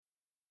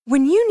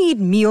When you need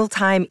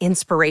mealtime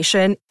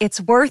inspiration,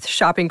 it's worth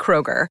shopping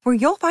Kroger, where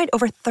you'll find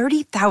over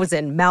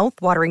 30,000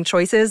 mouth-watering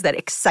choices that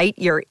excite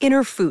your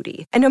inner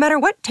foodie. And no matter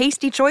what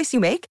tasty choice you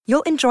make,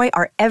 you'll enjoy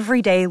our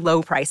everyday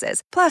low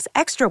prices, plus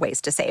extra ways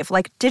to save,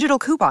 like digital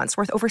coupons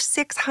worth over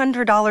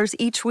 $600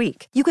 each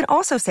week. You can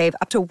also save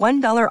up to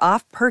 $1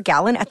 off per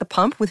gallon at the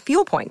pump with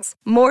fuel points.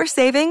 More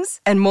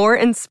savings and more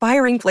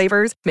inspiring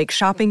flavors make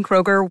shopping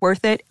Kroger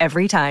worth it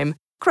every time.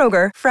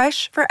 Kroger,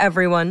 fresh for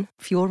everyone.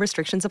 Fuel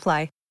restrictions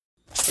apply.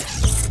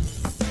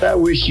 I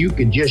wish you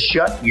could just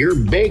shut your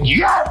big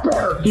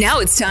yapper. Now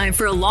it's time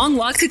for a long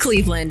walk to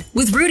Cleveland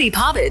with Rudy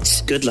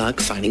Povich. Good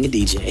luck finding a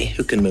DJ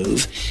who can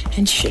move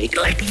and shake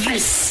like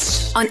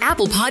this. On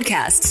Apple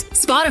Podcasts,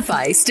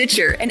 Spotify,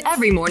 Stitcher, and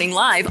every morning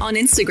live on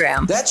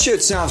Instagram. That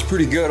shit sounds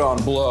pretty good on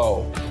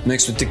blow,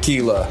 mixed with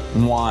tequila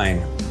and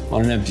wine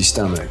on an empty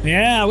stomach.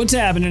 Yeah, what's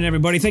happening,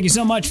 everybody? Thank you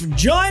so much for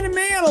joining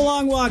me on a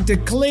long walk to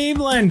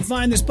Cleveland.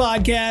 Find this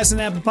podcast on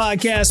Apple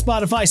Podcasts,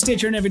 Spotify,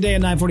 Stitcher, and every day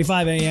at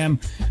 9:45 a.m.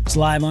 It's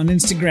live on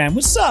Instagram.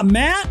 What's up,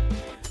 Matt?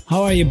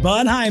 How are you,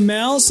 bud? Hi,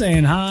 Mel.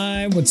 Saying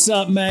hi. What's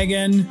up,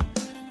 Megan?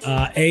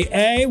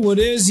 AA, what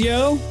is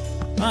yo?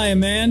 Hi,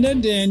 Amanda,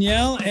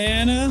 Danielle,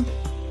 Anna,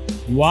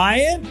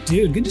 Wyatt.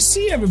 Dude, good to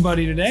see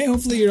everybody today.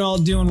 Hopefully you're all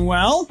doing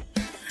well.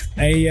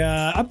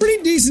 A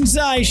pretty decent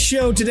sized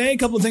show today. A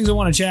couple of things I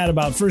want to chat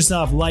about. First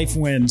off, life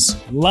wins.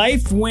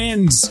 Life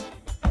wins.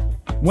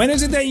 When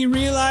is it that you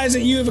realize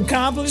that you have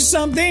accomplished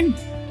something?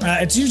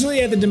 It's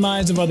usually at the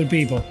demise of other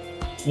people.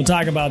 We'll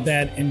talk about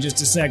that in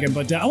just a second.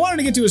 But I wanted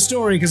to get to a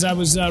story because I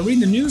was reading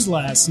the news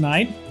last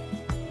night.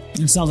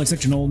 It sounds like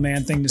such an old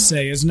man thing to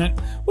say, isn't it?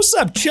 What's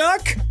up,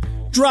 Chuck?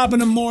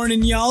 Dropping a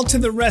morning, y'all, to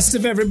the rest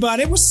of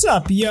everybody. What's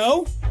up,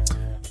 yo?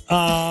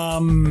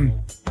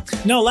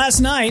 No, last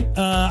night,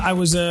 I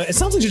was, it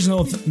sounds like just an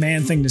old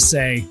man thing to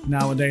say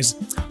nowadays.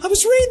 I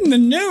was reading the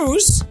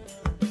news.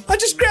 I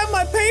just grabbed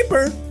my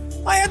paper.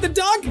 I had the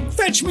dog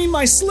fetch me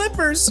my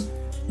slippers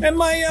and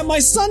my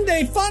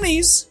Sunday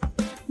funnies.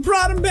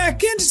 Brought them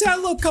back in, just had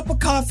a little cup of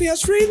coffee. I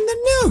was reading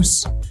the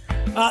news.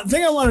 The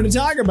thing I wanted to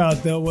talk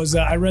about, though, was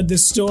I read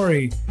this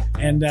story,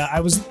 and I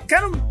was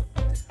kind of,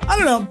 I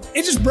don't know,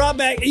 it just brought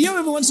back, you know,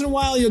 every once in a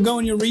while you'll go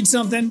and you'll read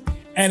something,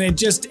 and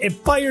it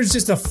fires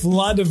just a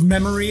flood of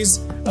memories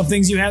of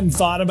things you hadn't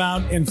thought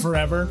about in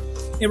forever.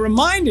 It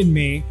reminded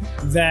me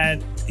that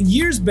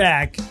years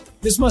back,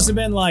 this must have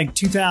been like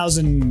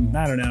 2000,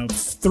 I don't know,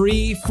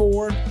 3,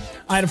 4.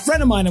 I had a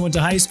friend of mine I went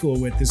to high school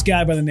with, this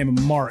guy by the name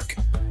of Mark.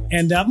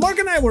 And Mark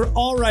and I were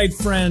all right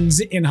friends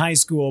in high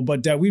school,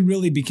 but we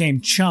really became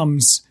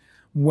chums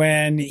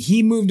when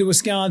he moved to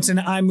Wisconsin,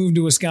 I moved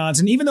to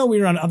Wisconsin. Even though we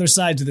were on other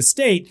sides of the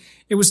state,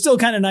 it was still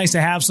kind of nice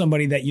to have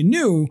somebody that you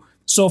knew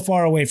so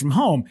far away from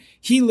home.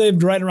 He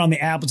lived right around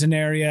the Appleton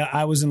area.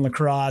 I was in La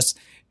Crosse.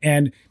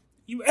 And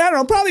I don't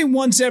know, probably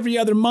once every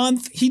other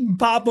month, he'd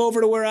pop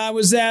over to where I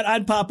was at.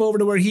 I'd pop over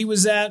to where he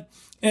was at.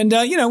 And,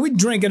 we'd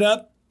drink it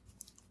up.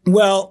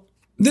 Well,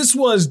 this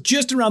was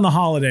just around the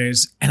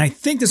holidays, and I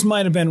think this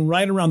might have been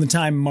right around the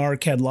time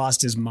Mark had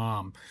lost his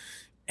mom.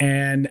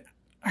 And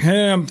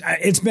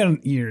it's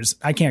been years.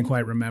 I can't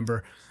quite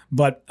remember.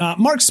 But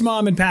Mark's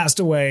mom had passed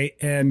away,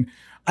 and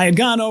I had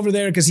gone over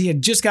there because he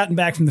had just gotten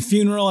back from the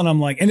funeral, and I'm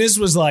like, and this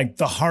was like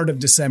the heart of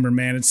December,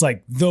 man. It's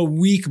like the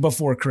week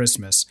before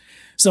Christmas.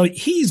 So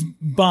he's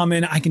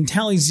bumming. I can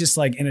tell he's just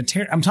like in a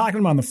tear. I'm talking to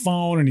him on the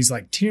phone, and he's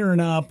like tearing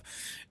up.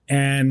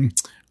 And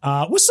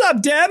what's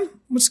up, Deb?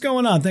 What's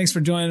going on? Thanks for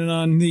joining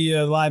on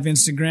the live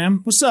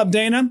Instagram. What's up,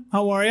 Dana?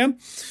 How are you?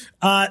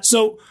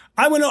 So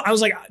I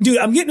was like, dude,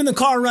 I'm getting in the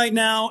car right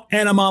now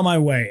and I'm on my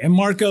way. And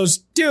Mark goes,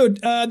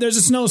 dude, there's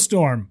a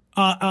snowstorm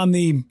on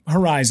the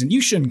horizon.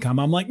 You shouldn't come.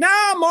 I'm like,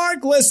 nah,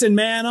 Mark, listen,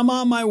 man, I'm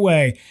on my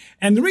way.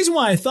 And the reason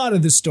why I thought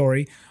of this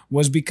story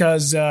was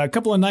because a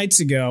couple of nights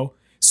ago,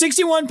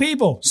 61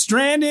 people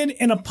stranded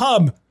in a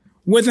pub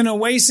with an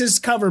Oasis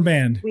cover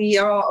band. We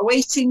are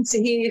waiting to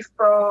hear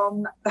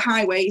from the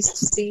highways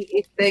to see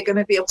if they're going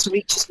to be able to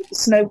reach us with the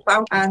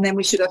snowplow, and then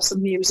we should have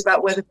some news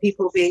about whether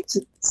people will be able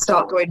to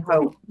start going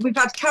home. We've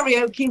had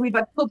karaoke, we've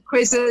had pub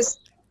quizzes,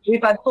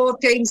 we've had board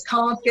games,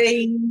 card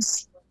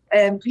games,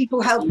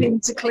 people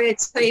helping to clear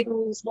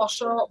tables,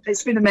 wash up.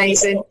 It's been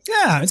amazing.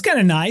 Yeah, it's kind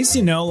of nice,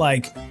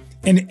 like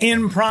an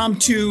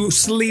impromptu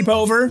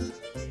sleepover,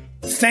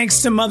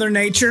 thanks to Mother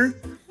Nature.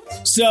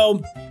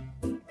 So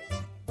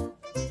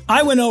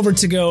I went over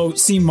to go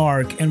see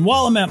Mark, and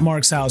while I'm at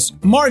Mark's house,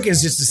 Mark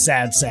is just a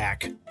sad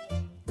sack.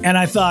 And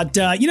I thought,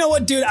 you know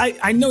what, dude,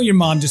 I know your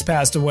mom just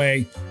passed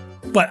away,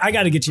 but I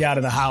got to get you out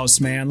of the house,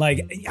 man.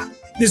 Like,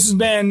 this has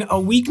been a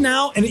week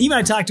now, and even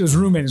I talked to his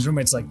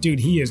roommate's like, dude,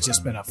 he has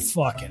just been a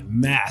fucking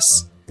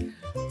mess.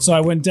 So I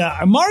went,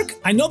 Mark,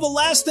 I know the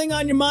last thing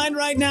on your mind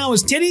right now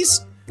is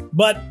titties,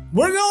 but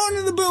we're going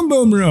to the boom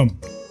boom room.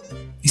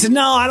 He said,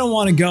 no, I don't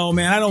want to go,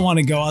 man. I don't want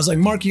to go. I was like,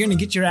 Mark, you're going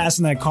to get your ass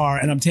in that car,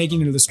 and I'm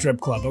taking you to the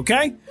strip club,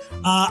 okay?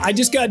 I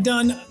just got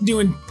done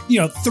doing,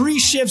 3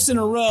 shifts in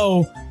a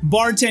row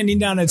bartending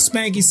down at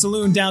Spanky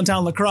Saloon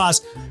downtown La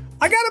Crosse.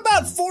 I got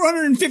about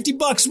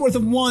 $450 worth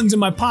of ones in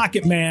my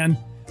pocket, man.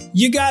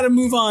 You got to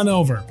move on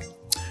over.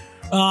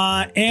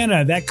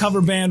 Anna, that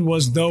cover band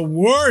was the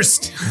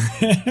worst.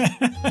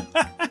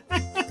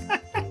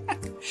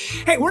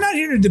 Hey, we're not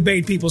here to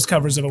debate people's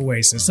covers of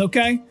Oasis,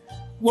 okay?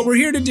 What we're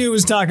here to do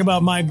is talk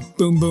about my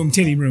Boom Boom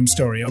Titty Room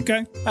story,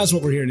 okay? That's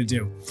what we're here to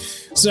do.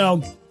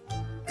 So,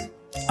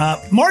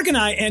 Mark and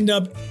I end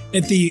up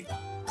at the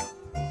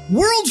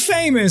world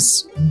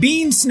famous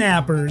Bean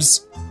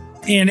Snappers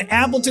in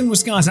Appleton,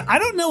 Wisconsin. I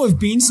don't know if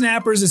Bean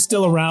Snappers is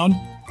still around.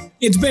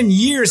 It's been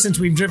years since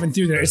we've driven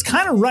through there. It's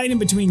kind of right in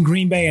between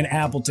Green Bay and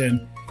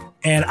Appleton.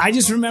 And I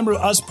just remember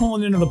us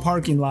pulling into the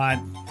parking lot,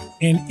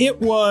 and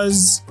it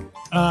was,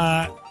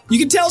 you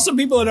could tell some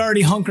people had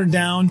already hunkered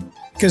down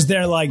because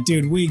they're like,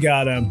 dude, we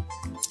gotta,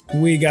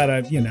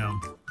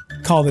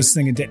 call this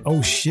thing a day.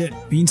 Oh shit,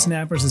 Bean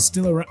Snappers is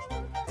still around.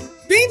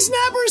 Bean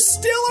Snappers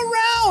still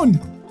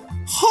around!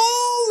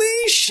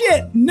 Holy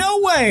shit, no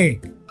way!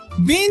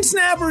 Bean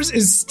Snappers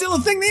is still a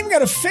thing. They even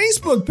got a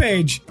Facebook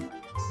page.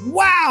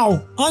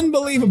 Wow,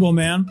 unbelievable,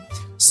 man.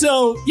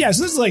 So this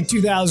is like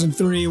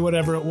 2003,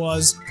 whatever it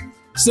was.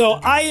 So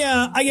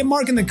I get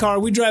Mark in the car.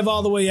 We drive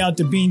all the way out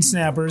to Bean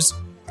Snappers,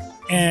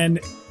 and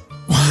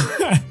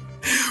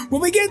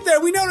when we get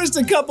there, we noticed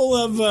a couple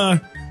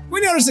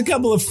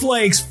of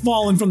flakes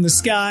falling from the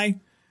sky.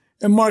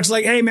 And Mark's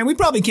like, hey, man, we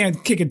probably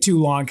can't kick it too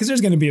long because there's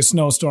going to be a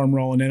snowstorm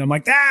rolling in. I'm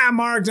like,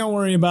 Mark, don't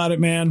worry about it,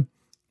 man.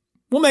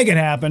 We'll make it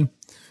happen.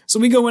 So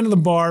we go into the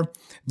bar.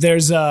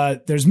 There's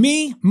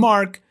me,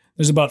 Mark.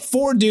 There's about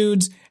 4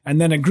 dudes and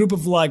then a group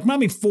of like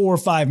maybe 4 or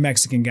 5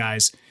 Mexican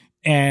guys.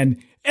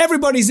 And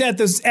everybody's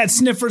at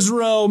Sniffer's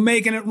Row,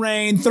 making it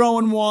rain,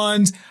 throwing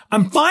ones.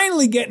 I'm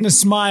finally getting a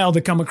smile to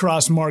come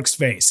across Mark's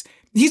face.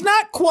 He's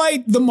not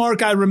quite the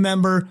Mark I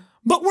remember,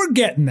 but we're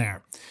getting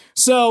there.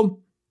 So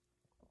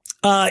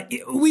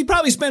we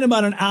probably spent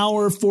about an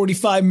hour,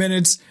 45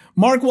 minutes.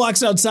 Mark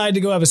walks outside to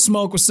go have a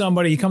smoke with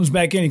somebody. He comes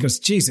back in. He goes,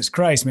 Jesus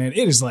Christ, man,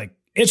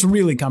 it's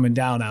really coming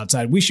down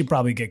outside. We should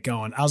probably get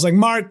going. I was like,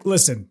 Mark,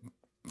 listen,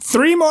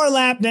 3 more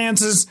lap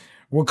dances.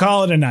 We'll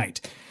call it a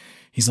night.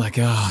 He's like,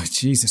 oh,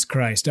 Jesus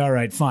Christ. All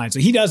right, fine. So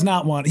he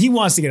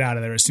wants to get out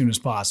of there as soon as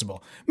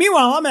possible.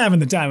 Meanwhile, I'm having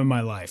the time of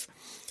my life.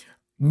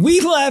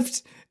 We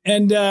left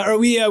and,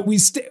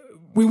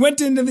 we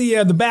went into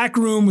the back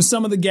room with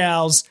some of the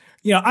gals.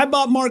 I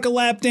bought Mark a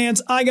lap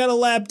dance. I got a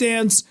lap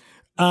dance.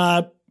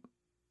 But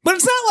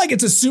it's not like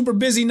it's a super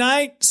busy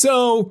night.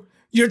 So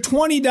your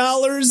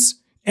 $20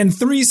 and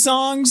 3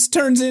 songs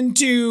turns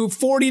into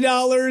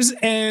 $40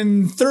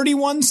 and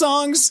 31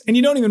 songs, and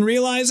you don't even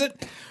realize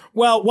it.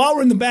 Well, while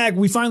we're in the back,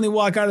 we finally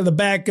walk out of the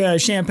back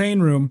champagne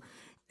room,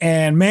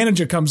 and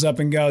manager comes up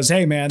and goes,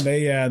 hey, man,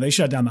 they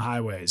shut down the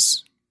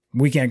highways.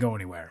 We can't go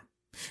anywhere.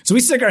 So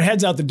we stick our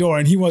heads out the door,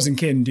 and he wasn't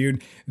kidding,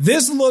 dude.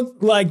 This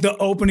looked like the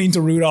opening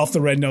to Rudolph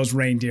the Red-Nosed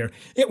Reindeer.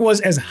 It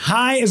was as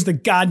high as the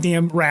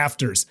goddamn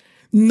rafters.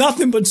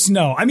 Nothing but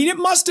snow. I mean, it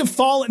must have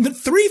fallen. The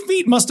 3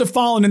 feet must have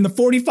fallen in the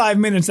 45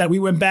 minutes that we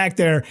went back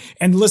there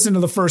and listened to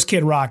the first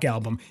Kid Rock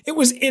album. It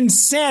was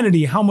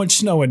insanity how much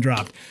snow had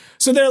dropped.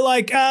 So they're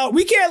like,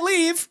 we can't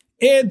leave.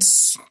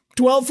 It's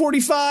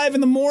 12:45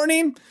 in the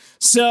morning.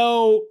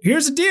 So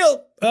here's the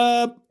deal.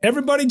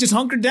 Everybody just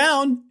hunker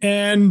down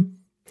and,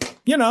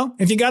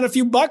 if you got a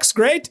few bucks,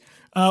 great.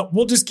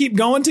 We'll just keep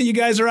going till you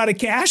guys are out of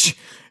cash.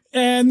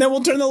 And then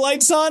we'll turn the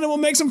lights on and we'll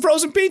make some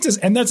frozen pizzas.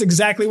 And that's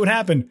exactly what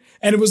happened.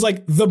 And it was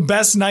like the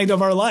best night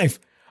of our life.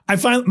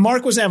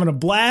 Mark was having a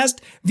blast.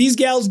 These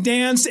gals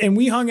danced and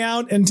we hung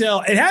out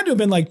until it had to have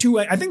been like 2.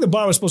 I think the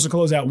bar was supposed to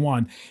close at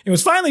 1. It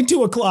was finally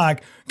 2:00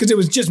 because it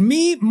was just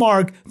me,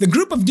 Mark. The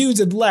group of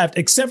dudes had left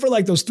except for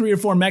like those 3 or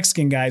 4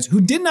 Mexican guys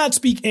who did not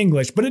speak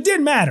English, but it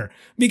didn't matter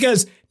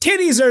because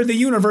titties are the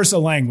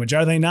universal language,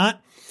 are they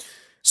not?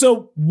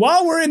 So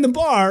while we're in the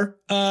bar,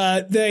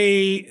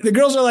 the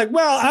girls are like,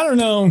 well, I don't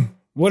know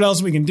what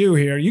else we can do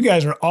here. You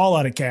guys are all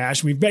out of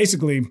cash. We've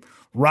basically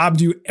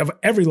robbed you of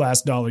every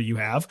last dollar you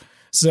have.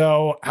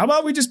 So how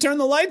about we just turn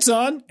the lights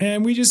on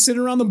and we just sit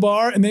around the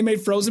bar, and they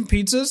made frozen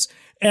pizzas.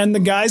 And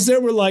the guys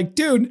there were like,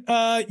 dude,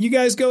 you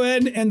guys go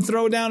ahead and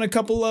throw down a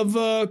couple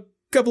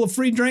of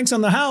free drinks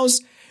on the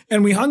house.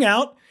 And we hung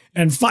out.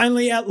 And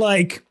finally at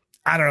like,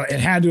 I don't know, it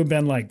had to have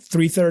been like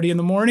 3:30 in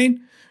the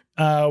morning.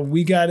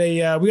 We got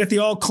the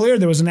all clear.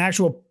 There was an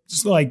actual,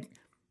 like,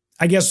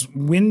 I guess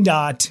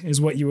WinDOT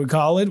is what you would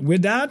call it.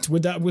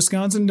 WinDOT,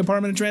 Wisconsin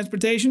Department of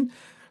Transportation.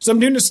 Some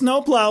dude in a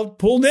snowplow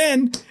pulled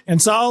in and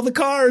saw all the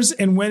cars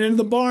and went into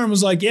the bar and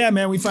was like, yeah,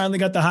 man, we finally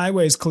got the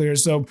highways clear.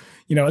 So,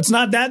 it's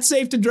not that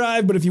safe to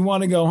drive, but if you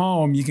want to go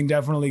home, you can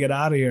definitely get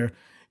out of here.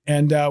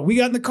 And we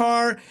got in the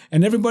car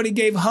and everybody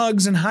gave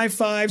hugs and high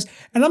fives.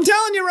 And I'm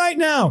telling you right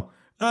now,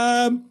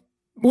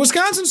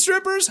 Wisconsin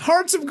strippers,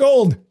 hearts of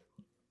gold.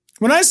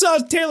 When I saw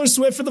Taylor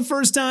Swift for the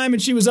first time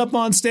and she was up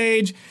on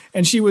stage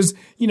and she was,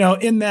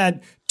 in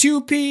that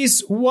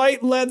 2-piece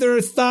white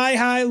leather,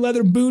 thigh-high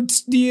leather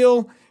boots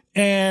deal,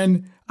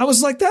 and I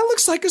was like, that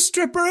looks like a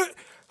stripper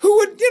who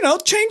would,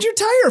 change your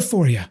tire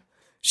for you.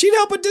 She'd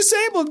help a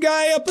disabled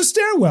guy up a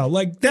stairwell.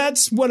 Like,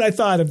 that's what I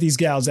thought of these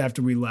gals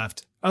after we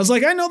left. I was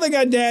like, I know they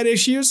got dad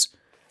issues,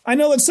 I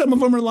know that some of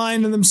them are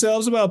lying to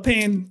themselves about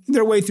paying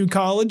their way through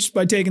college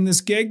by taking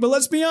this gig, but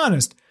let's be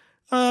honest.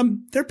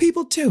 They're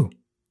people too.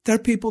 They're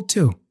people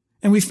too.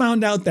 And we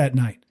found out that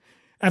night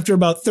after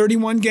about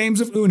 31 games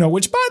of Uno,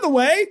 which, by the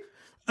way,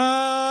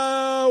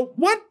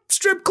 what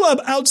strip club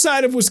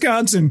outside of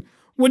Wisconsin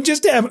would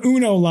just have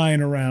Uno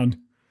lying around?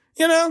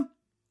 You know,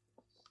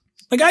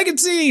 like I could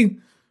see,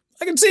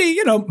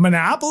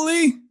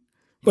 Monopoly,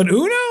 but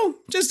Uno,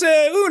 just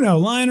Uno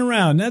lying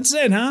around. That's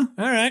it, huh?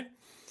 All right.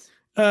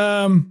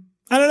 I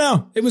don't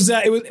know.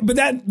 But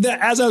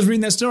as I was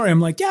reading that story, I'm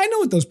like, yeah, I know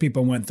what those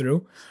people went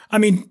through. I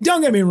mean,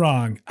 don't get me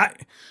wrong.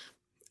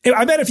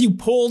 I bet if you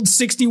polled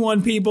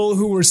 61 people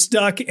who were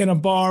stuck in a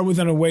bar with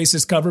an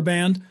Oasis cover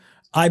band,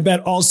 I bet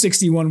all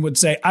 61 would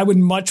say, I would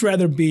much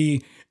rather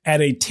be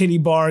at a titty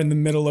bar in the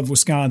middle of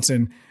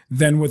Wisconsin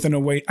than with an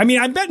Oasis. I mean,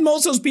 I bet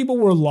most of those people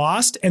were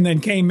lost and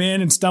then came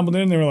in and stumbled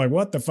in. They were like,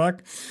 what the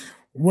fuck?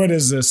 What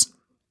is this?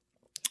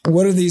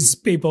 What are these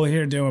people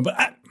here doing?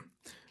 But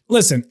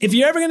listen, if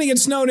you're ever going to get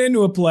snowed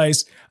into a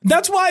place,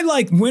 that's why,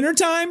 like,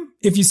 wintertime,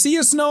 if you see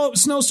a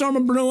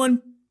snowstorm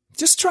brewing,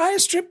 just try a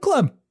strip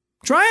club.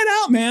 Try it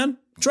out, man.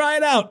 Try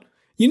it out.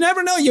 You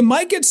never know. You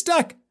might get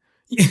stuck.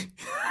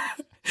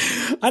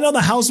 I know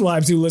the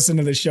housewives who listen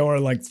to the show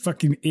are like,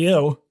 fucking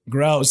ew,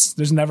 gross.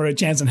 There's never a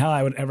chance in hell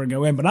I would ever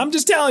go in. But I'm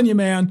just telling you,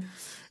 man,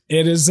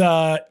 it was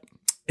not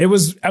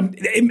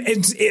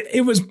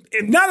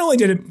only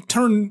did it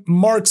turn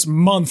Mark's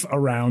month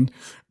around,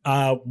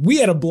 we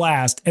had a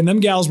blast, and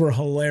them gals were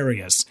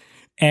hilarious.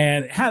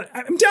 And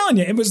I'm telling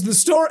you, it was the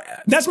story.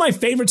 That's my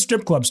favorite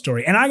strip club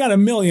story, and I got a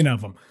million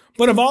of them.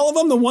 But of all of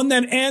them, the one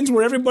that ends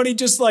where everybody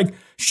just like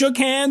shook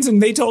hands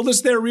and they told us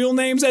their real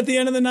names at the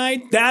end of the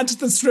night, that's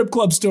the strip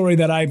club story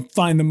that I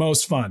find the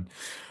most fun.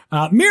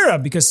 Mira,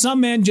 because some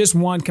men just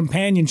want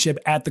companionship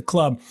at the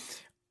club.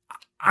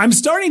 I'm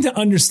starting to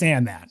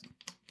understand that.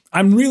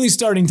 I'm really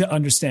starting to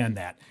understand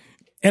that.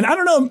 And I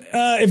don't know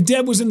if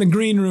Deb was in the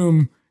green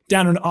room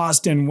down in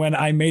Austin when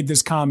I made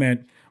this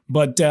comment,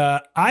 but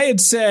I had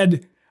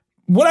said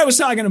what I was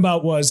talking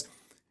about was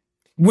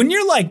when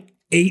you're like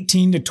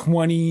 18 to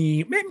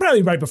 20, maybe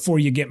probably right before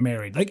you get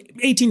married, like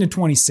 18 to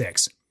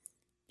 26,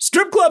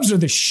 strip clubs are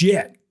the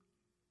shit.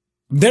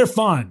 They're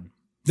fun.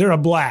 They're a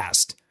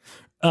blast.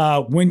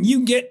 When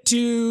you get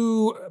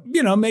to,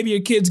 maybe your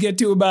kids get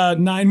to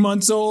about 9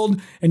 months old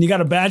and you got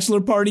a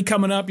bachelor party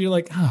coming up, you're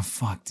like, oh,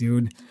 fuck,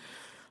 dude.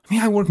 I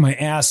mean, I work my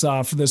ass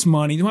off for this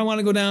money. Do I want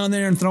to go down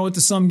there and throw it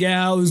to some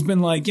gal who's been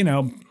like,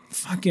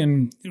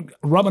 fucking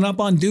rubbing up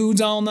on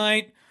dudes all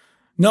night?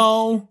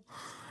 No.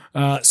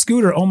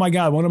 Scooter, oh my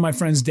God, one of my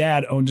friend's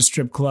dad owned a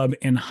strip club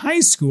in high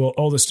school.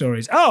 All the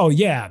stories. Oh,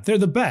 yeah, they're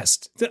the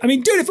best. I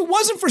mean, dude, if it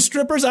wasn't for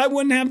strippers, I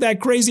wouldn't have that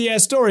crazy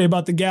ass story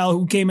about the gal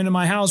who came into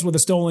my house with a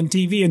stolen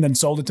TV and then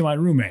sold it to my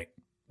roommate.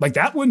 Like,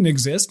 that wouldn't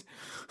exist.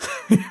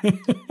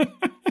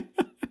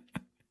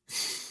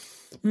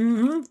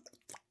 Mm-hmm.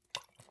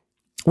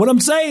 What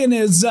I'm saying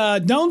is,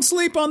 don't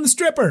sleep on the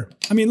stripper.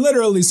 I mean,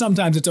 literally,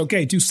 sometimes it's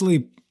okay to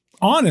sleep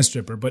on a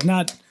stripper, but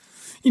not...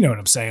 You know what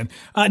I'm saying.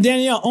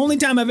 Danielle, only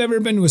time I've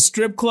ever been to a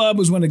strip club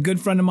was when a good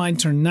friend of mine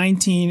turned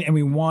 19 and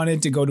we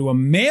wanted to go to a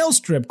male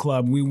strip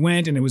club. We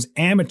went and it was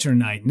amateur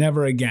night.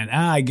 Never again.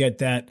 I get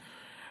that.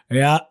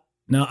 Yeah.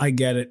 No, I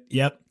get it.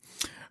 Yep.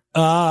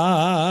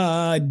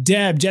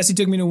 Deb, Jesse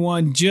took me to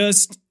one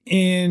just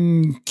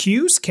in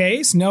Q's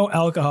case. No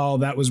alcohol.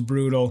 That was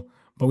brutal,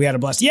 but we had a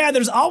blast. Yeah,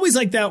 there's always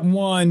like that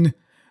one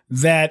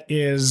that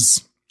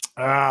is,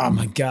 oh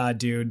my God,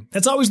 dude.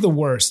 That's always the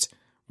worst.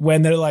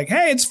 When they're like,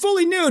 hey, it's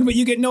fully nude, but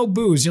you get no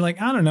booze. You're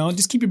like, I don't know.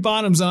 Just keep your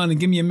bottoms on and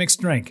give me a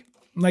mixed drink.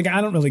 Like,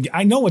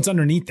 I know what's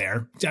underneath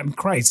there.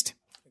 Christ.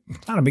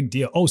 Not a big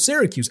deal. Oh,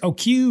 Syracuse. Oh,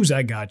 Q's.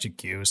 I got you,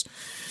 Q's.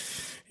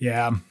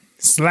 Yeah.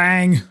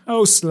 Slang.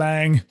 Oh,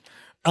 slang.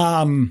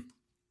 No,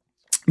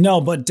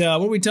 but what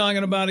are we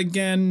talking about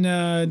again?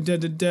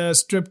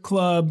 Strip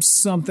clubs,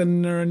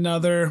 something or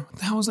another. What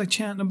the hell was I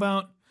chanting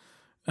about?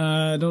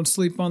 Don't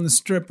sleep on the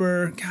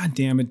stripper. God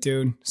damn it,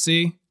 dude.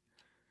 See?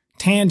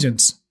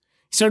 Tangents.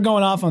 Start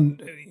going off on,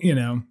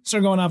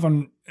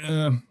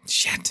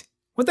 shit.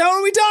 What the hell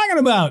are we talking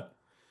about?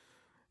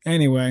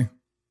 Anyway,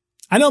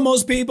 I know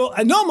most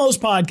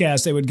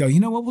podcasts, they would go,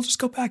 you know what? We'll just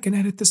go back and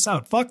edit this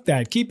out. Fuck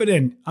that. Keep it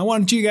in. I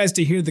want you guys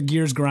to hear the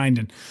gears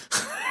grinding.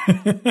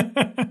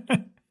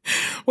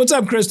 What's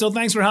up, Crystal?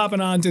 Thanks for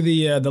hopping on to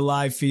the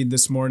live feed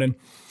this morning.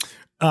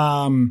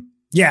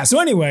 Yeah. So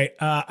anyway,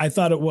 I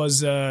thought it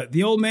was,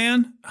 the old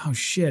man. Oh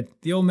shit.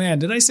 The old man.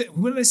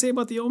 What did I say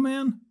about the old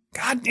man?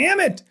 God damn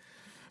it.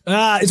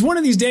 It's one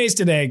of these days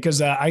today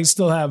because I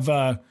still have,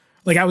 I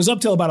was up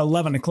till about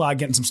 11 o'clock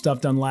getting some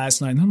stuff done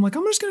last night. And I'm like,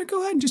 I'm just going to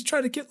go ahead and just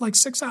try to get like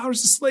 6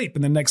 hours of sleep.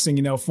 And the next thing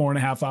you know,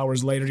 4.5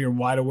 hours later, you're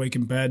wide awake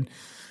in bed,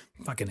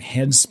 fucking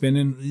head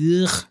spinning.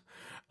 Ugh.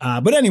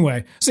 But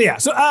anyway, so yeah.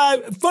 So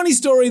funny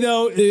story,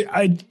 though.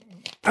 I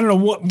don't know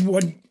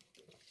what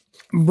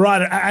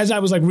brought it. As I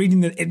was like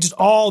reading just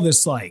all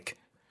this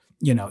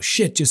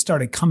shit just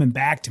started coming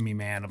back to me,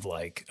 man, of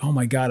like, oh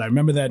my God, I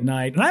remember that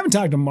night. And I haven't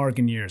talked to Mark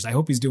in years. I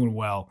hope he's doing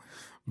well.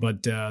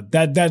 But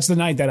that's the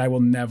night that I will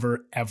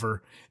never,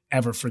 ever,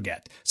 ever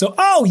forget. So,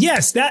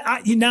 yes,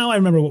 now I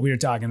remember what we were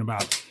talking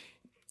about.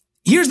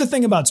 Here's the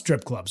thing about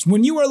strip clubs.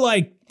 When you are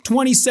like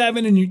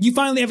 27 and you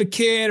finally have a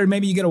kid, or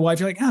maybe you get a wife,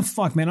 you're like,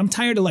 fuck, man, I'm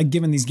tired of like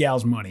giving these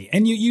gals money.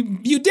 And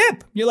you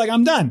dip. You're like,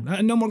 I'm done.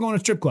 No more going to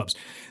strip clubs.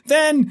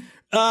 Then,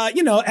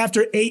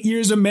 after 8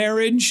 years of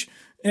marriage,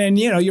 and,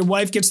 your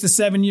wife gets the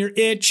 7-year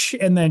itch,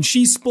 and then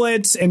she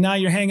splits, and now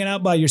you're hanging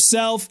out by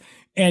yourself,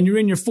 and you're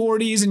in your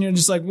 40s, and you're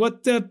just like,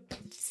 what the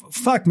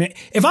fuck, man?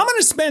 If I'm going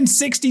to spend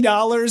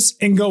 $60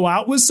 and go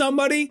out with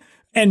somebody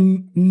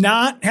and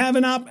not have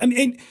and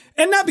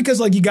not because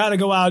like you got to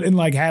go out and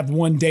like have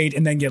one date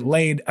and then get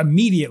laid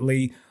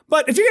immediately,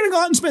 but if you're going to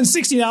go out and spend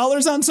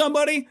 $60 on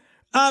somebody,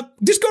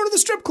 just go to the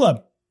strip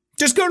club.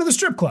 Just go to the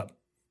strip club,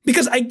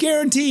 because I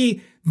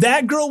guarantee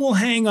that girl will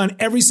hang on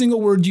every single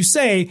word you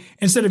say,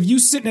 instead of you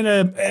sitting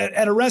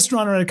at a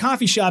restaurant or at a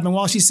coffee shop, and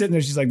while she's sitting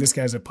there, she's like, this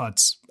guy's a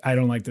putz. I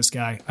don't like this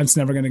guy. I'm just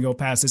never going to go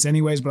past this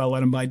anyways, but I'll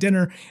let him buy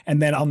dinner,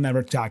 and then I'll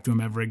never talk to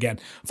him ever again.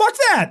 Fuck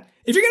that.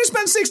 If you're going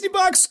to spend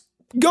 $60,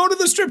 go to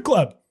the strip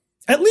club.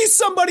 At least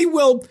somebody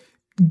will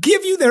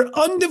give you their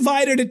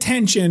undivided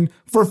attention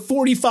for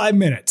 45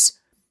 minutes.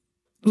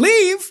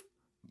 Leave,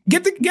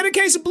 get a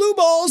case of blue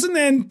balls, and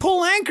then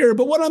pull anchor.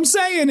 But what I'm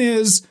saying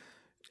is,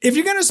 if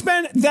you're going to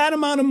spend that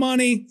amount of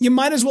money, you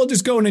might as well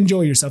just go and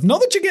enjoy yourself. Know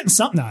that you're getting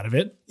something out of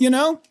it,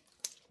 I'm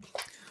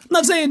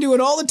not saying do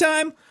it all the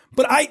time,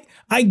 but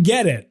I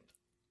get it.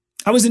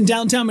 I was in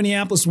downtown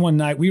Minneapolis one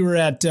night. We were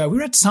at there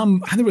was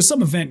some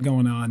event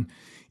going on.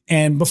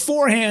 And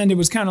beforehand, it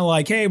was kind of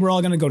like, hey, we're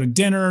all going to go to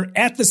dinner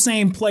at the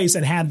same place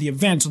that had the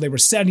event. So they were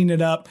setting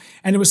it up.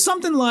 And it was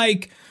something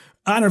like,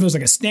 I don't know if it was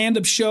like a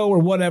stand-up show or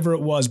whatever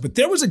it was, but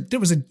there was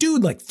a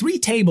dude like 3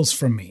 tables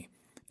from me.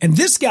 And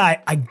this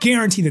guy, I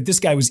guarantee that this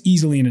guy was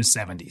easily in his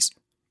 70s.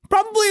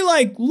 Probably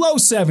like low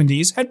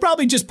 70s, had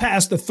probably just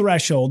passed the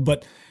threshold,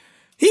 but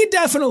he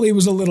definitely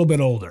was a little bit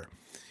older.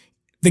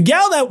 The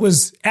gal that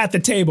was at the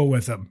table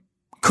with him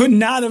could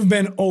not have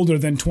been older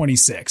than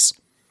 26.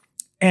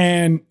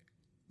 And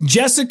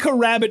Jessica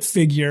Rabbit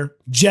figure,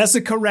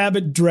 Jessica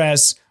Rabbit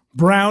dress,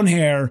 brown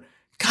hair,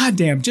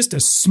 goddamn, just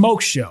a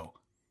smoke show.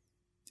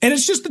 And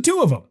it's just the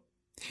two of them.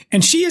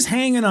 And she is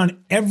hanging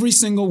on every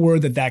single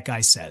word that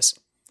guy says.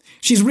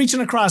 She's reaching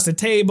across the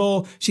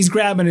table. She's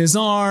grabbing his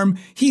arm.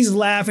 He's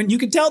laughing. You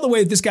could tell the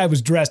way that this guy was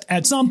dressed.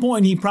 At some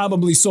point, he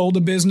probably sold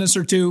a business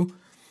or two.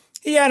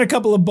 He had a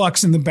couple of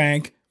bucks in the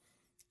bank.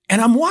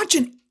 And I'm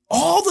watching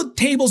all the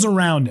tables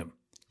around him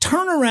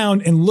turn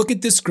around and look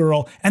at this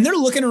girl. And they're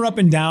looking her up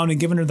and down and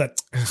giving her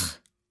that,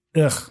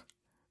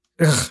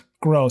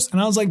 gross. And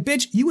I was like,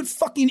 bitch, you would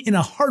fucking in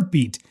a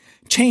heartbeat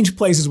change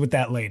places with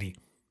that lady.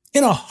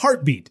 In a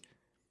heartbeat.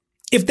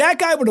 If that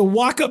guy were to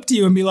walk up to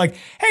you and be like,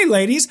 hey,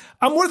 ladies,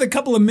 I'm worth a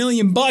couple of $1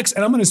 million and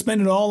I'm going to spend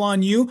it all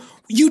on you,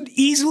 you'd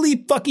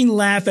easily fucking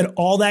laugh at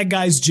all that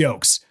guy's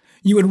jokes.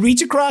 You would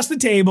reach across the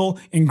table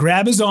and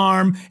grab his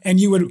arm, and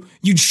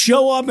you'd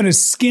show up in a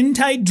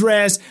skin-tight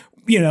dress,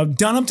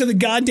 done up to the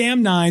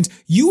goddamn nines.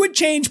 You would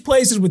change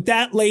places with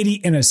that lady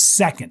in a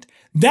second.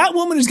 That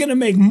woman is going to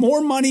make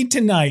more money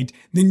tonight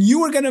than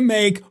you are going to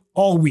make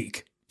all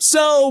week.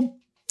 So,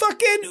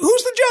 fucking,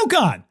 who's the joke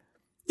on?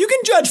 You can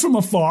judge from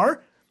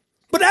afar.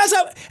 But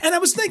I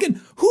was thinking,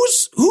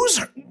 who's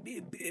the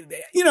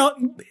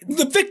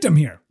victim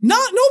here?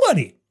 Not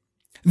nobody.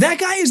 That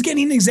guy is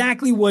getting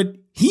exactly what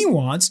he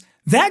wants.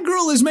 That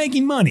girl is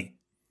making money.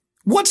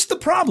 What's the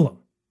problem?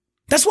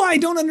 That's why I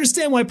don't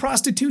understand why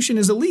prostitution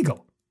is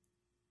illegal.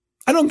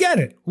 I don't get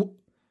it.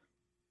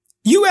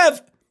 You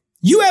have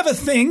a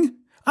thing.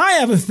 I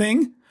have a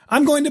thing.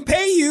 I'm going to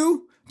pay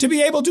you to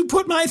be able to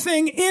put my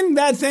thing in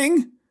that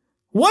thing.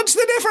 What's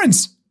the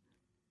difference?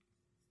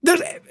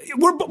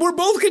 We're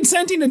both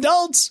consenting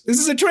adults. This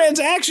is a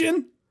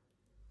transaction.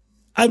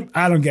 I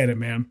don't get it,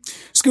 man.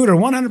 Scooter,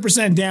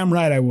 100% damn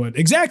right I would.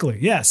 Exactly.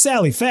 Yeah.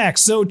 Sally,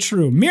 facts. So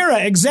true. Mira,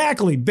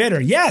 exactly. Bitter.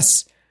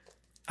 Yes.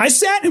 I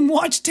sat and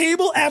watched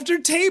table after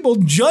table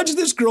judge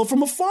this girl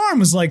from afar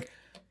and was like,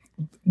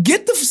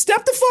 step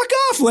the fuck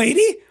off,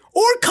 lady,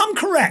 or come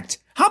correct.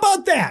 How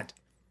about that?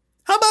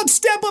 How about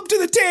step up to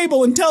the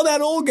table and tell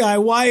that old guy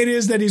why it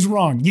is that he's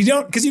wrong? You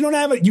have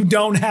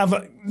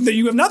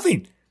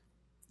nothing.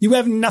 You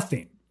have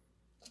nothing.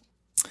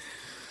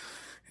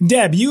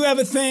 Deb, you have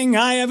a thing.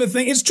 I have a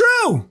thing. It's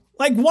true.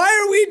 Like,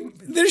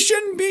 there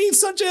shouldn't be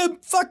such a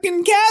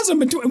fucking chasm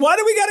between. Why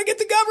do we got to get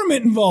the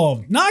government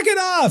involved? Knock it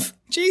off.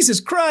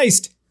 Jesus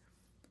Christ.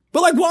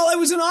 But like, while I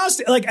was in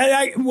Austin, like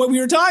when we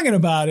were talking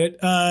about it,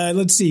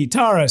 let's see,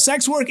 Tara,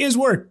 sex work is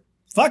work.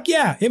 Fuck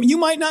yeah. I mean, you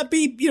might not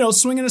be,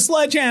 swinging a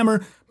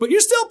sledgehammer, but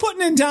you're still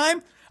putting in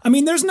time. I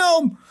mean, there's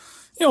no,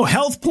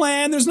 health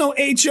plan. There's no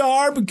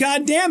HR, but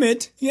God damn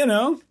it,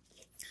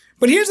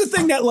 But here's the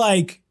thing that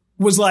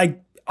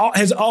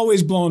has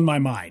always blown my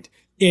mind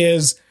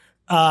is,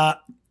 now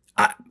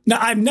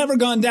I've never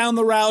gone down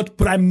the route,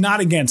 but I'm not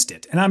against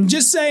it. And I'm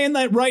just saying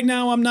that right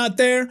now I'm not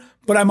there,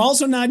 but I'm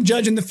also not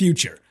judging the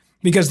future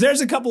because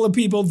there's a couple of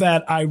people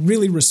that I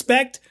really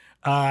respect.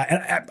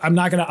 And I'm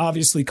not going to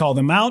obviously call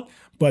them out,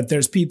 but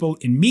there's people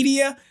in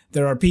media.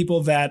 There are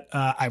people that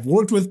I've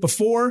worked with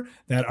before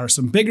that are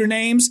some bigger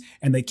names,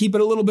 and they keep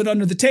it a little bit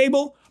under the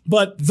table.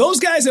 But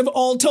those guys have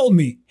all told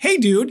me, hey,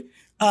 dude,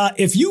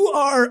 if you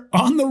are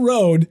on the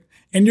road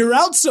and you're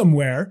out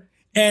somewhere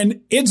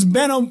and it's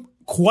been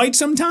quite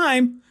some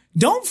time,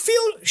 don't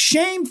feel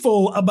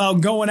shameful about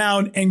going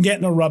out and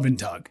getting a rub and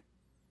tug.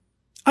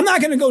 I'm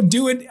not going to go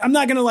do it. I'm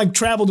not going to like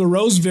travel to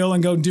Roseville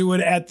and go do it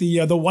at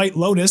the White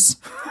Lotus.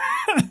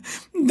 I'm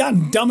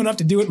not dumb enough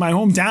to do it in my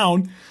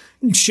hometown.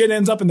 Shit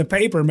ends up in the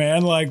paper,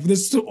 man. Like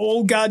this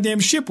old goddamn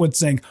ship would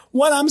sink.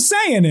 What I'm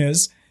saying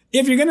is,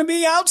 if you're going to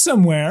be out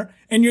somewhere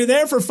and you're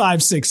there for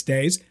 5-6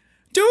 days,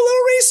 do a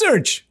little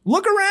research.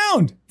 Look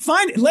around.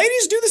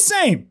 Ladies do the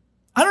same.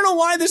 I don't know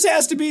why this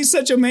has to be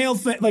such a male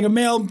thing, like a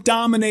male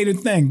dominated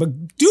thing,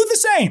 but do the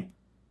same.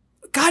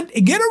 God,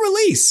 get a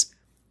release.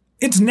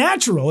 It's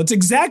natural. It's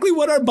exactly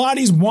what our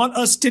bodies want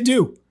us to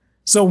do.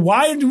 So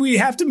why do we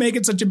have to make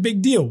it such a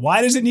big deal?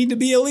 Why does it need to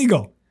be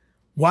illegal?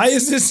 Why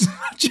is this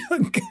such a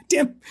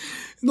goddamn,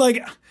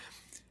 like,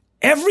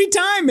 every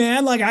time,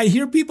 man, like I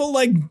hear people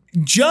like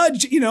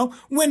judge,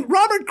 when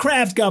Robert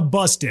Kraft got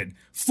busted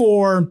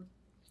for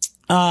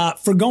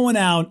going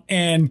out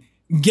and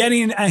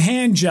getting a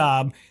hand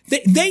job,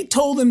 they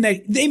told him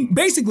that they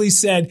basically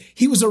said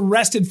he was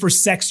arrested for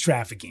sex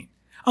trafficking.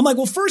 I'm like,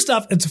 well, first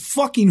off, it's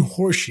fucking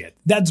horseshit.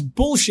 That's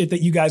bullshit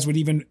that you guys would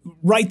even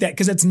write that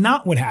because that's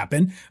not what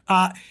happened.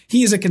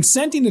 He is a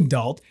consenting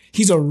adult.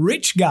 He's a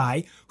rich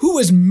guy who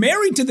was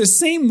married to the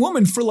same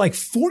woman for like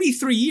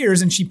 43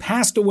 years and she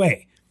passed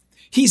away.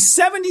 He's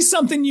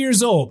 70-something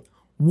years old.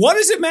 What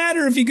does it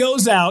matter if he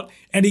goes out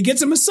and he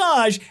gets a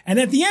massage and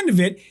at the end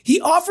of it,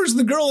 he offers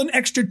the girl an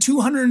extra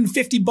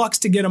 $250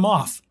 to get him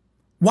off?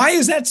 Why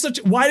is that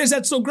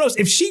so gross?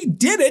 If she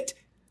did it,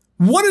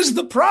 what is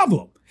the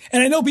problem?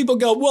 And I know people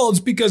go, well, it's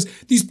because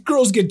these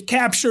girls get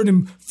captured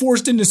and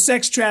forced into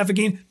sex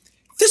trafficking.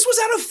 This was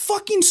at a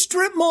fucking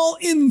strip mall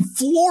in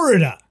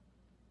Florida.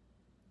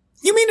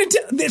 You mean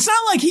it's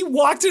not like he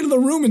walked into the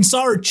room and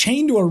saw her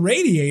chained to a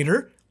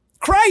radiator.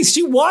 Christ,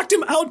 she walked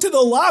him out to the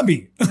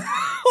lobby.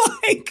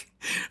 Like,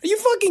 are you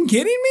fucking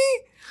kidding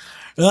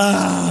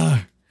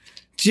me?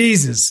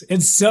 Jesus,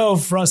 it's so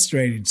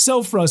frustrating.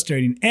 So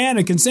frustrating.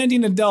 And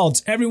consenting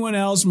adults, everyone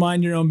else,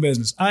 mind your own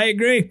business. I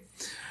agree.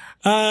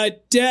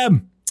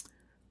 Deb,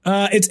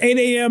 it's 8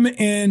 a.m.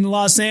 in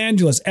Los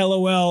Angeles,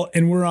 LOL,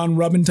 and we're on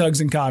Rub and Tugs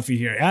and Coffee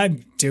here.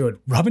 Dude,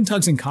 Rub and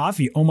Tugs and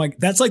Coffee. Oh my,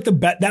 that's like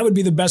that would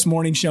be the best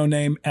morning show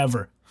name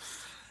ever.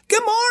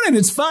 Good morning.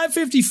 It's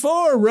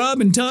 5:54. Rub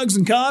and Tugs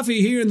and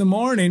Coffee here in the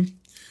morning.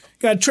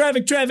 Got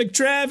traffic, a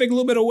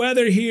little bit of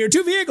weather here.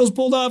 2 vehicles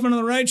pulled off on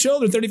the right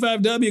shoulder,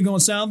 35W going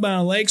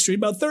southbound Lake Street.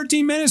 About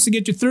 13 minutes to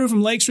get you through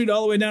from Lake Street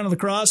all the way down to the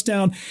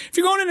crosstown. If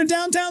you're going into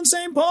downtown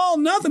St. Paul,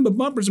 nothing but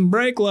bumpers and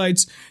brake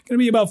lights. Going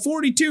to be about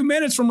 42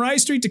 minutes from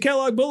Rice Street to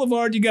Kellogg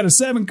Boulevard. You got a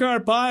 7-car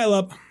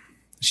pileup.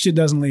 Shit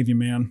doesn't leave you,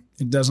 man.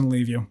 It doesn't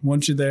leave you.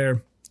 Once you're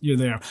there, you're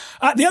there.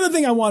 The other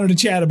thing I wanted to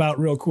chat about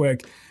real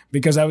quick,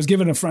 because I was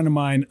giving a friend of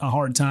mine a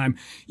hard time.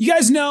 You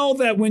guys know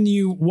that when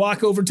you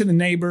walk over to the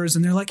neighbors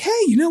and they're like,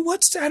 hey, you know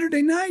what,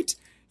 Saturday night?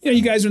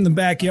 You guys are in the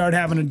backyard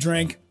having a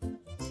drink.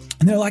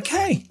 And they're like,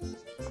 hey,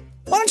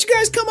 why don't you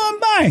guys come on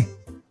by?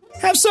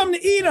 Have something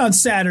to eat on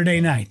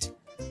Saturday night.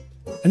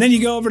 And then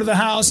you go over to the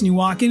house and you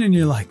walk in and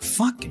you're like,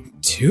 fucking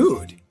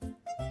dude,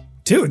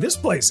 this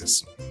place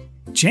is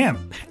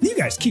jam. You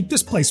guys keep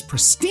this place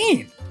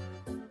pristine.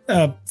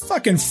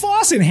 Fucking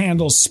faucet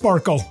handles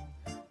sparkle.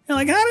 You're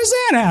like, how does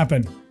that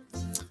happen?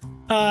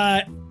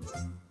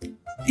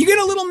 You get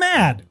a little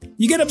mad.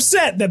 You get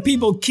upset that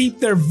people keep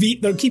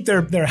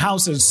their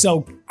houses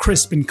so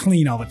crisp and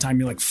clean all the time.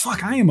 You're like,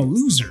 fuck, I am a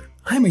loser.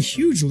 I am a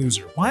huge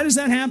loser. Why does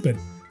that happen?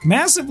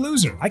 Massive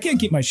loser. I can't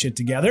keep my shit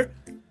together.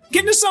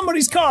 Get into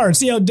somebody's car and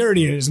see how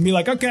dirty it is and be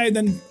like, okay,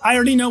 then I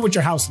already know what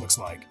your house looks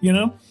like,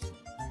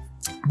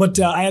 But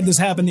I had this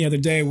happen the other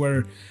day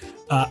where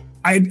I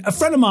had a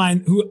friend of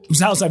mine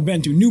whose house I've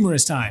been to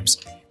numerous times.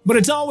 But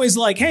it's always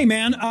like, hey,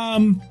 man,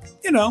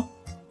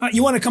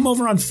 you want to come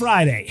over on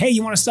Friday? Hey,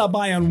 you want to stop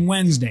by on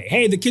Wednesday?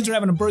 Hey, the kids are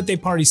having a birthday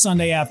party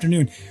Sunday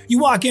afternoon. You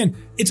walk in,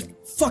 it's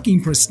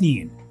fucking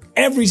pristine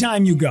every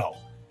time you go.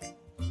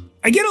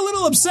 I get a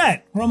little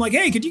upset where I'm like,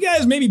 hey, could you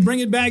guys maybe bring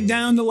it back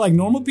down to like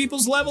normal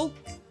people's level?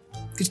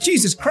 Because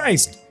Jesus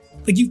Christ,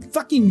 like you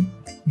fucking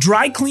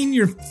dry clean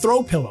your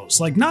throw pillows.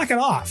 Like knock it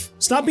off.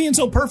 Stop being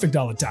so perfect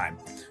all the time.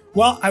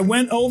 Well, I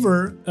went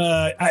over,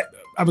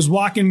 I was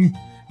walking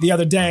the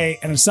other day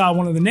and I saw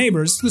one of the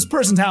neighbors, this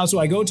person's house who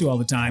I go to all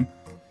the time.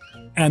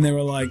 And they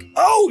were like,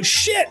 oh,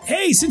 shit.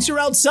 Hey, since you're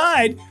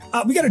outside,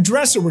 we got a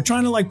dresser. We're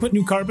trying to like put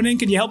new carpet in.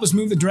 Could you help us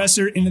move the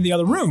dresser into the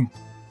other room?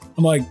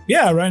 I'm like,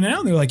 yeah, right now.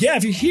 And they're like, yeah,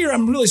 if you're here,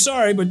 I'm really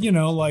sorry. But,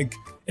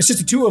 it's just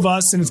the two of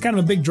us and it's kind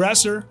of a big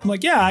dresser. I'm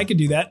like, yeah, I could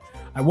do that.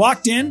 I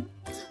walked in.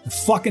 The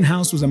fucking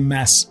house was a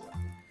mess.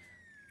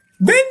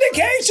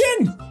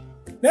 Vindication!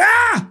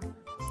 I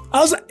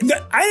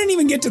didn't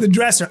even get to the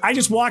dresser. I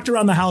just walked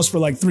around the house for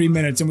like 3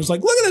 minutes and was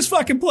like, look at this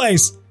fucking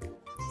place.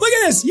 Look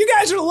at this. You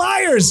guys are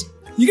liars.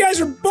 You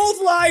guys are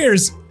both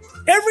liars.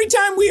 Every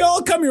time we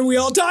all come here, we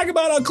all talk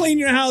about how clean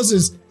your house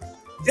is.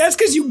 That's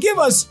because you give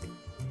us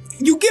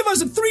a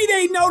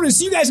 3-day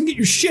notice. You guys can get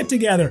your shit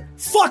together.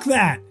 Fuck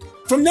that.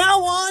 From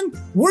now on,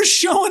 we're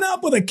showing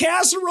up with a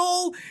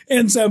casserole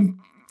and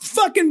some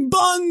fucking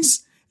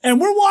buns,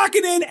 and we're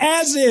walking in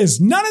as is.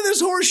 None of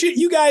this horseshit.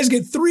 You guys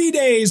get 3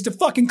 days to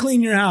fucking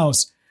clean your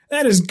house.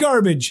 That is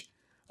garbage.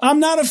 I'm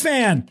not a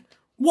fan.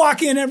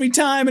 Walk in every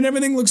time and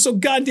everything looks so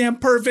goddamn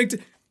perfect.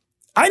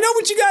 I know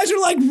what you guys are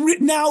like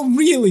now,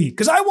 really,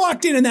 because I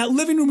walked in and that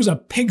living room was a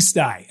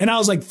pigsty, and I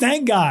was like,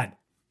 thank God.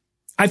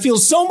 I feel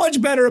so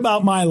much better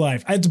about my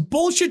life. It's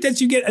bullshit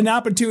that you get an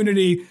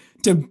opportunity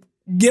to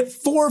get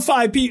 4 or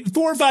 5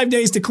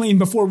 days to clean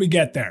before we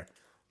get there.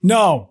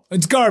 No,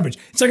 it's garbage.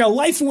 It's like a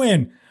life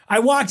win. I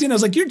walked in, I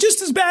was like, you're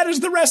just as bad as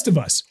the rest of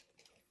us.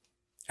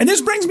 And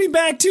this brings me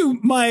back to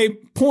my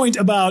point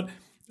about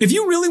if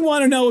you really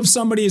want to know if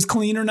somebody is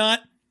clean or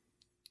not,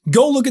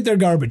 go look at their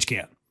garbage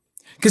can.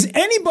 Because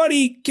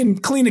anybody can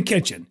clean a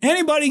kitchen.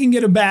 Anybody can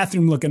get a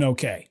bathroom looking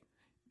okay.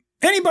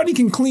 Anybody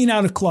can clean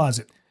out a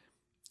closet.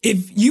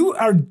 If you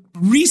are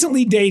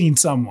recently dating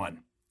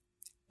someone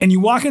and you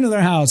walk into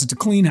their house, it's a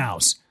clean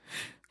house,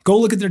 go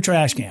look at their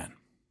trash can.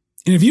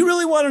 And if you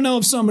really want to know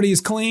if somebody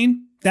is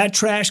clean, that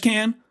trash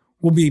can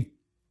will be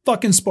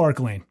fucking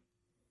sparkling.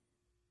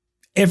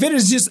 If it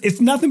is just,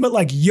 it's nothing but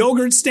like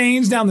yogurt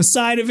stains down the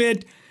side of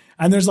it,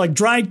 and there's like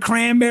dried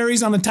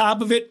cranberries on the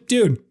top of it,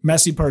 dude,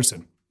 messy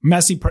person.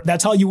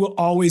 That's how you will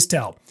always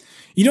tell.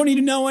 You don't need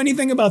to know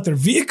anything about their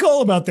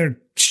vehicle, about their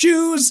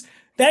shoes.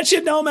 That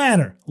shit don't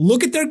matter.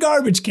 Look at their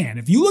garbage can.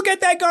 If you look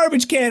at that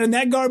garbage can and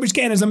that garbage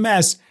can is a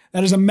mess,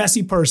 that is a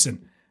messy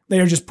person. They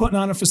are just putting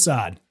on a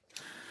facade.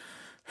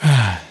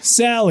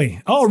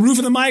 Sally. Oh, roof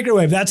of the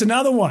microwave. That's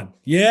another one.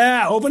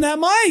 Yeah, open that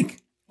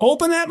mic.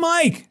 Open that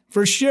mic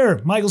for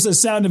sure. Michael says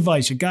sound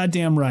advice. You're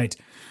goddamn right.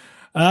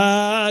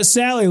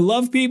 Sally,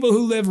 love people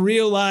who live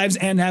real lives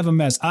and have a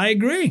mess. I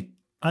agree.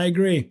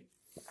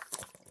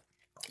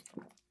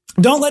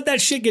 Don't let that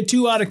shit get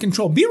too out of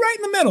control. Be right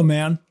in the middle,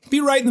 man.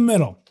 Be right in the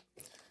middle.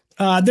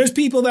 There's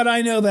people that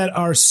I know that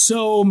are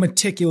so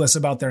meticulous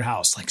about their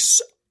house. Like,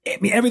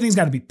 everything's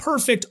got to be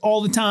perfect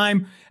all the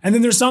time. And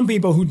then there's some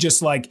people who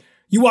just like,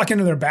 you walk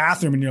into their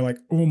bathroom and you're like,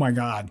 oh my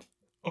God.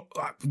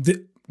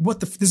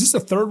 Is this a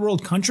third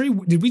world country?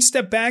 Did we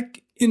step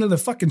back into the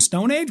fucking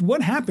Stone Age?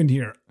 What happened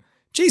here?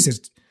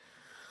 Jesus.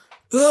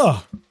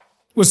 Ugh.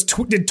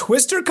 Did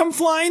Twister come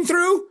flying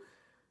through?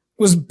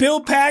 Was Bill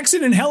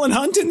Paxton and Helen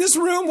Hunt in this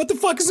room? What the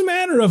fuck is the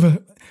matter of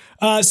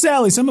it?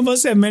 Sally, some of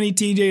us have many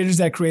teenagers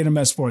that create a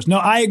mess for us. No,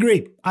 I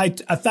agree. I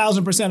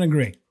 1,000%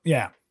 agree.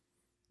 Yeah.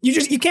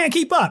 You can't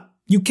keep up.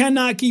 You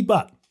cannot keep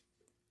up.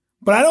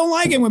 But I don't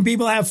like it when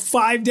people have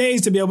 5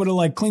 days to be able to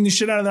like clean the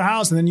shit out of their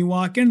house. And then you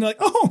walk in and they're like,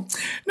 oh,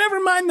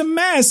 never mind the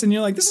mess. And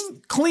you're like, this is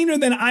cleaner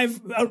than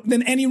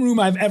any room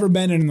I've ever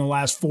been in the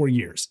last 4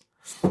 years.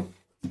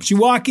 But you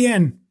walk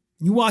in,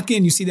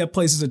 you see that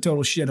place is a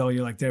total shithole.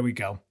 You're like, there we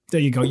go. There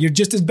you go. You're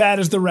just as bad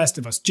as the rest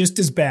of us. Just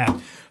as bad.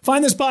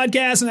 Find this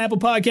podcast on Apple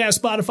Podcasts,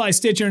 Spotify,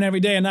 Stitcher, and every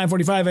day at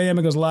 9:45 a.m.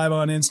 It goes live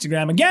on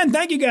Instagram. Again,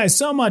 thank you guys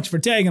so much for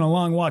taking a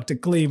long walk to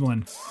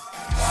Cleveland.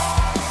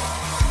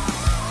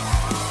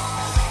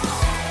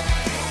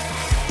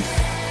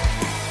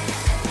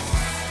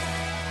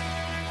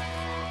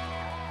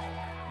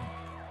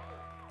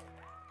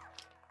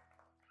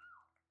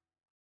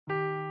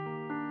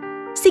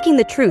 Seeking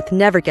the truth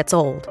never gets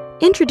old.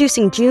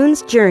 Introducing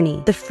June's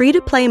Journey, the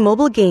free-to-play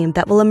mobile game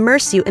that will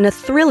immerse you in a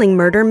thrilling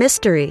murder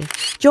mystery.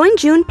 Join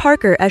June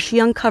Parker as she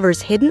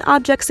uncovers hidden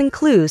objects and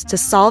clues to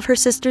solve her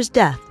sister's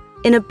death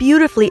in a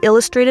beautifully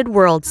illustrated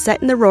world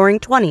set in the Roaring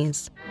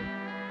 '20s.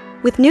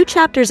 With new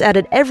chapters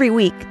added every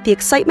week, the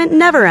excitement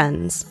never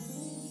ends.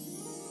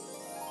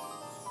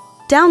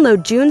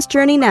 Download June's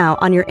Journey now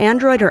on your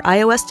Android or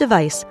iOS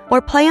device,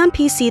 or play on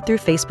PC through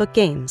Facebook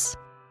Games.